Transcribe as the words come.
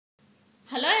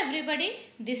everybody,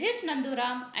 this is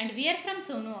Nanduram and we are from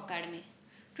Sonu Academy.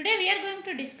 Today we are going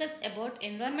to discuss about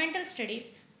Environmental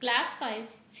Studies Class 5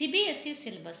 CBSE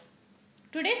syllabus.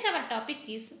 Today's our topic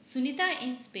is Sunita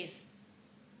in Space.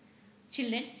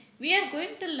 Children, we are going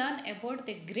to learn about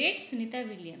the great Sunita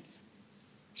Williams.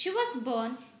 She was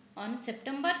born on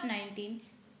September 19,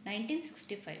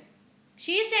 1965.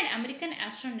 She is an American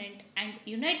astronaut and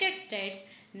United States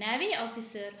Navy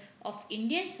officer of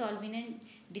Indian Slovenian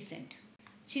descent.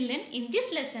 Children, in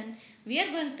this lesson, we are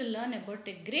going to learn about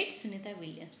the great Sunita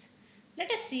Williams.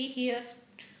 Let us see here.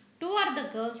 Two are the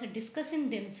girls discussing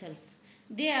themselves.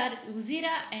 They are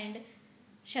Uzira and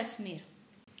Shasmir.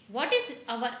 What is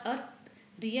our Earth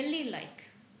really like?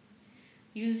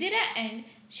 Uzira and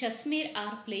Shasmir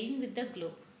are playing with the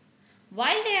globe.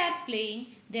 While they are playing,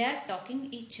 they are talking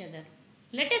each other.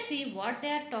 Let us see what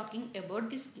they are talking about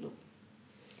this globe.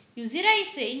 Uzira is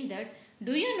saying that,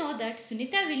 do you know that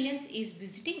Sunita Williams is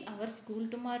visiting our school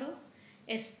tomorrow?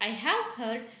 Yes, I have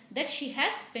heard that she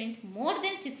has spent more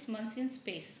than 6 months in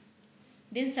space.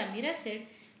 Then Samira said,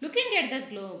 looking at the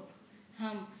globe,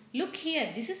 look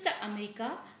here, this is the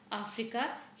America,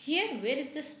 Africa, here where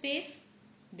is the space?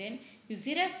 Then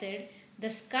Uzira said,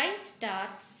 the sky,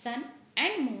 stars, sun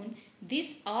and moon,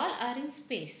 these all are in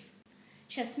space.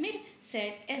 Shasmir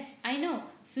said, yes, I know,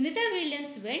 Sunita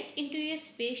Williams went into a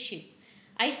spaceship.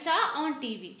 I saw on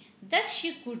TV that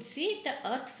she could see the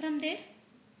earth from there.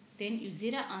 Then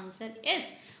Uzira answered,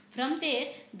 yes, from there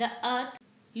the earth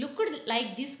looked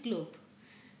like this globe.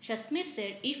 Shasmir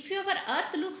said, if your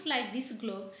earth looks like this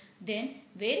globe, then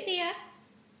where we are?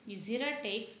 Uzira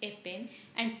takes a pen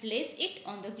and places it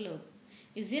on the globe.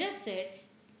 Uzira said,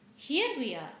 here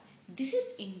we are. This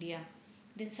is India.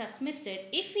 Then Shasmir said,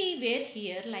 if we were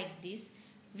here like this,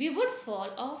 we would fall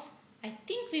off. I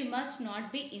think we must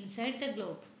not be inside the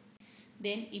globe.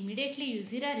 Then immediately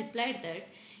Uzira replied that,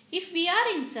 if we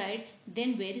are inside,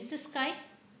 then where is the sky?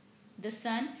 The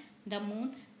sun, the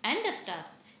moon and the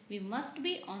stars. We must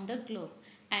be on the globe,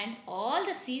 and all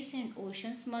the seas and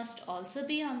oceans must also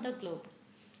be on the globe.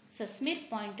 Shasmir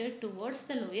pointed towards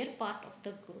the lower part of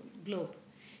the globe.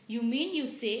 You mean you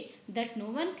say that no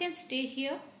one can stay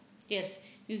here? Yes,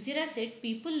 Uzira said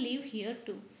people live here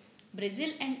too. Brazil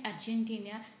and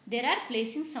Argentina, they are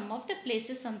placing some of the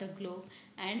places on the globe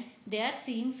and they are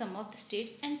seeing some of the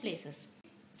states and places.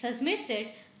 Shasmir said,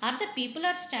 are the people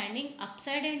are standing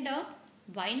upside and down?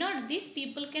 Why not these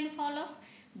people can fall off?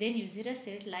 Then Uzira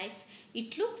said, likes,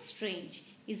 it looks strange,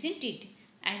 isn't it?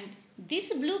 And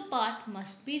this blue part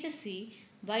must be the sea.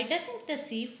 Why doesn't the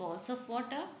sea falls of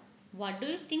water? What do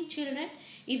you think, children?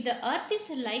 If the earth is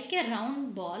like a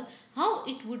round ball, how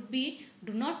it would be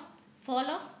do not fall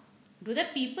off? Do the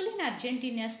people in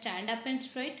Argentina stand up and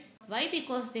straight? Why?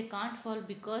 Because they can't fall,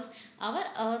 because our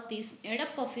earth is made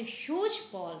up of a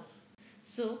huge ball.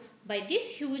 So by this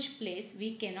huge place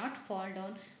we cannot fall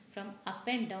down from up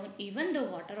and down, even the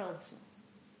water also.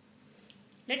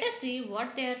 Let us see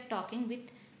what they are talking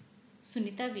with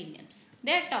Sunita Williams.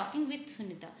 They are talking with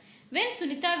Sunita. When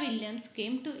Sunita Williams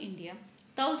came to India,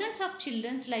 thousands of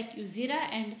children like Uzira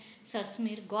and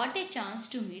Shasmir got a chance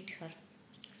to meet her.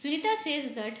 Sunita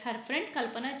says that her friend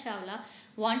Kalpana Chawla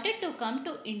wanted to come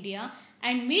to India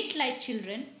and meet like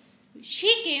children.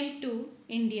 She came to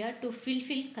India to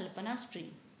fulfill Kalpana's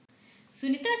dream.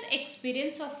 Sunita's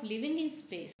experience of living in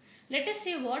space. Let us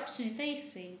see what Sunita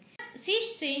is saying. She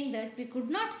is saying that we could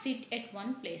not sit at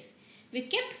one place. We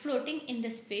kept floating in the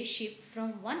spaceship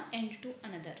from one end to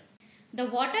another. The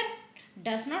water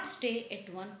does not stay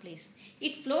at one place.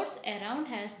 It floats around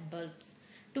as bulbs.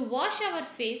 To wash our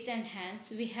face and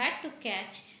hands, we had to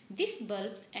catch these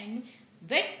bulbs and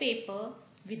wet paper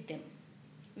with them.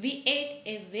 We ate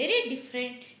a very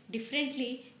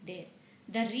differently there.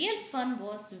 The real fun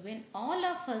was when all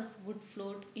of us would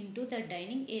float into the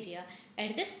dining area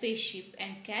at the spaceship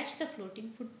and catch the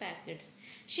floating food packets.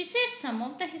 She said some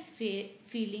of his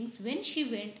feelings when she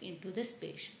went into the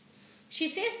space. She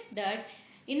says that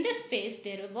in the space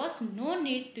there was no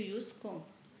need to use comb.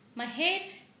 My hair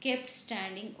kept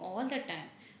standing all the time,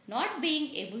 not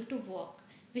being able to walk.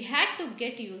 We had to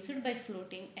get used by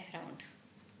floating around.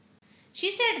 She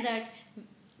said that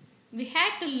we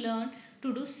had to learn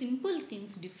to do simple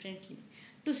things differently.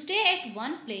 To stay at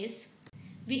one place,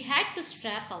 we had to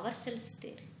strap ourselves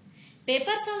there.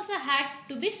 Papers also had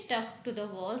to be stuck to the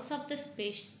walls of the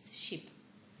spaceship.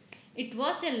 It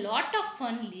was a lot of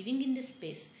fun living in the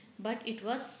space, but it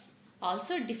was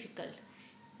also difficult.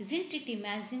 Isn't it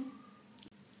amazing?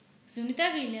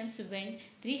 Sunita Williams went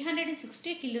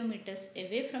 360 kilometers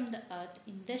away from the Earth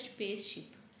in the spaceship.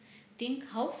 Think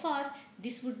how far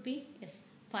this would be? Yes,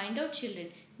 Find out, children,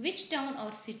 which town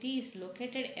or city is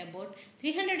located about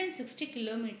 360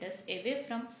 kilometers away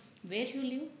from where you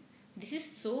live. This is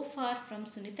so far from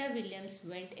Sunita Williams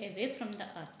went away from the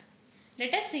earth.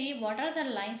 Let us see what are the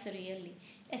lines really.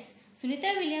 Yes,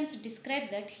 Sunita Williams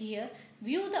described that here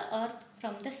view the earth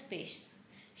from the space.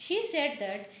 She said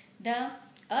that the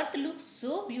earth looks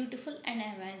so beautiful and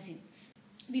amazing.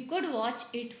 We could watch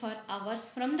it for hours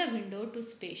from the window to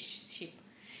spaceship.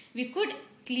 We could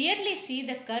clearly see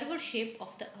the curved shape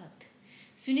of the earth.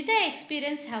 Sunita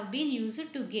experience have been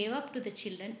used to give up to the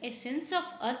children a sense of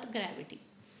earth gravity.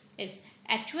 Yes,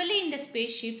 actually in the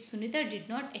spaceship, Sunita did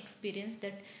not experience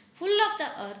that full of the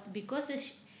earth because the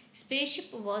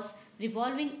spaceship was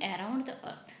revolving around the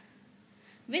earth.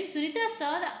 When Sunita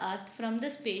saw the earth from the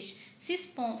space, she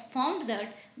found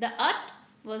that the earth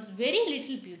was very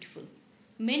little beautiful.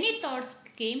 Many thoughts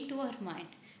came to her mind.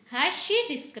 As she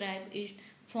described it,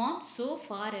 formed so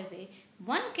far away,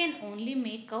 one can only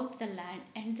make out the land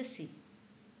and the sea.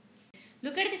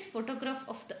 Look at this photograph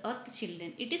of the earth,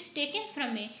 children. It is taken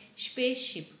from a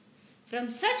spaceship. From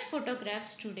such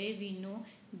photographs today we know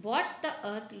what the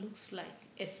earth looks like.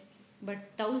 Yes, but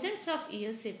thousands of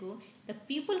years ago the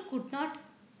people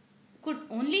could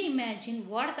only imagine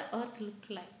what the earth looked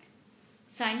like.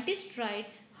 Scientists tried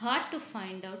hard to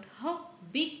find out how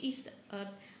big is the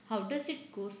earth, how does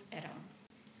it goes around.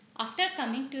 After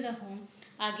coming to the home,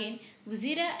 again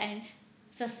Uzira and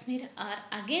Sasmir are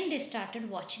again they started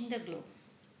watching the globe.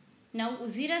 Now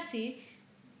Uzira see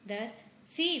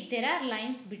there are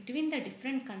lines between the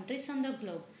different countries on the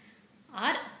globe.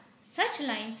 Are such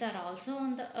lines are also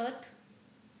on the earth?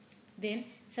 Then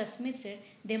Sasmir said,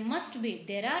 they must be.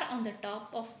 There are on the top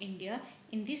of India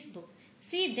in this book.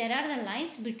 See, there are the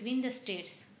lines between the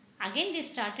states. Again they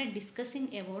started discussing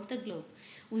about the globe.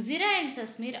 Uzira and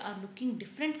Sasmir are looking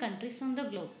different countries on the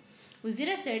globe.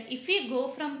 Uzira said, if we go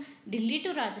from Delhi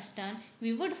to Rajasthan,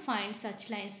 we would find such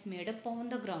lines made up on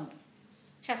the ground.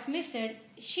 Sasmir said,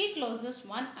 she closes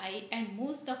one eye and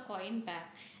moves the coin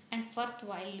back and forth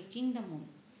while looking the moon.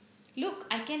 Look,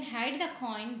 I can hide the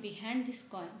coin behind this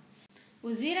coin.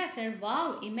 Uzira said,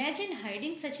 wow, imagine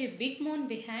hiding such a big moon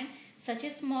behind such a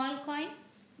small coin.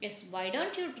 Yes, why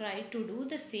don't you try to do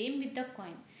the same with the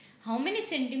coin? How many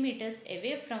centimeters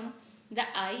away from the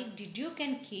eye did you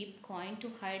can keep coin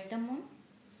to hide the moon?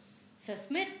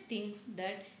 Sasmir thinks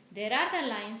that there are the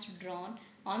lines drawn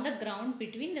on the ground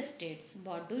between the states.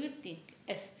 What do you think?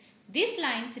 Yes, these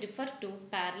lines refer to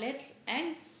parallels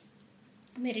and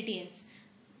meridians.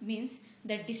 Means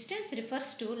the distance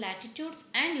refers to latitudes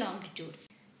and longitudes.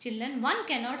 Children, one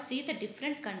cannot see the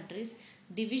different countries.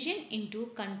 Division into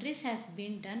countries has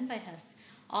been done by us.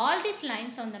 All these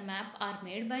lines on the map are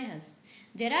made by us.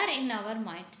 There are in our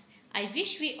minds. I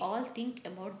wish we all think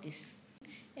about this.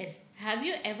 Yes, have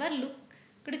you ever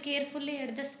looked carefully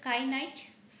at the sky night?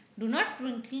 Do not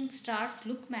twinkling stars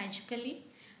look magically?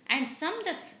 And some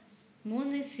the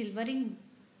moon is silvering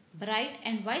bright,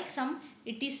 and while some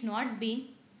it is not being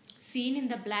seen in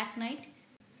the black night.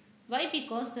 Why?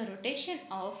 Because the rotation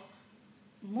of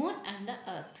moon and the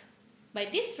earth. By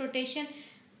this rotation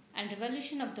and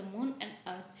revolution of the moon and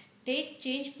earth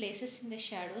change places in the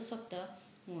shadows of the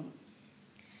moon.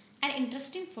 An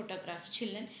interesting photograph,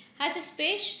 children. As the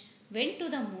space went to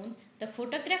the moon, the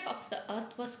photograph of the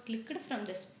earth was clicked from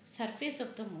the surface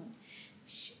of the moon.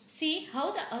 See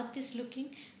how the earth is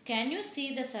looking. Can you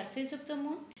see the surface of the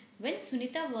moon? When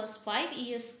Sunita was 5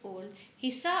 years old, he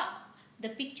saw the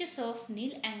pictures of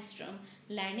Neil Armstrong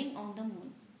landing on the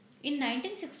moon. In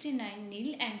 1969,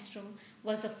 Neil Armstrong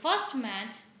was the first man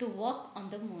to walk on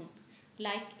the moon.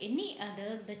 Like any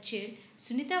other the child,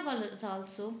 Sunita was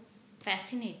also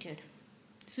fascinated.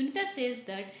 Sunita says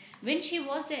that when she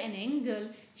was a young girl,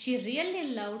 she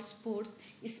really loved sports,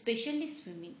 especially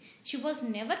swimming. She was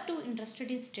never too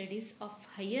interested in studies of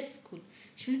higher school.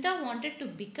 Sunita wanted to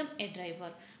become a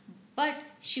driver, but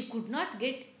she could not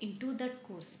get into that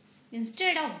course.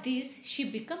 Instead of this, she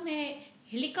became a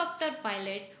helicopter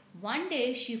pilot. One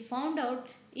day she found out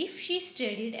if she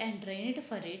studied and trained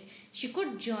for it, she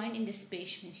could join in the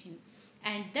space mission.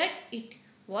 And that it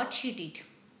what she did.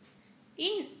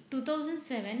 In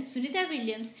 2007, Sunita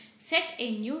Williams set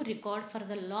a new record for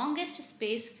the longest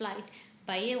space flight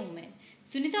by a woman.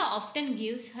 Sunita often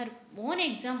gives her own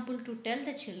example to tell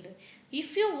the children,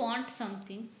 if you want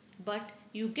something but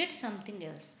you get something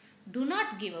else, do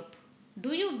not give up.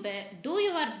 Do your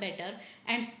better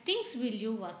and things will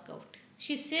you work out.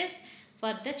 She says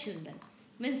for the children.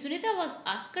 When Sunita was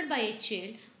asked by a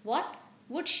child what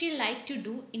would she like to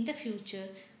do in the future,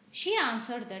 she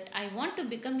answered that I want to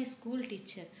become a school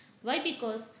teacher. Why?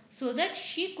 Because so that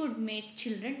she could make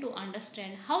children to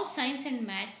understand how science and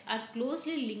maths are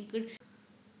closely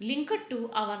linked to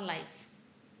our lives.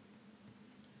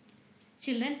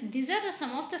 Children, these are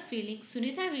some of the feelings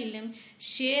Sunita William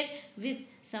shared with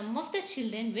some of the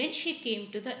children when she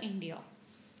came to the India.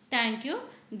 Thank you.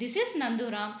 This is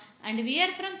Nanduram and we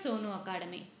are from Sonu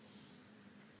Academy.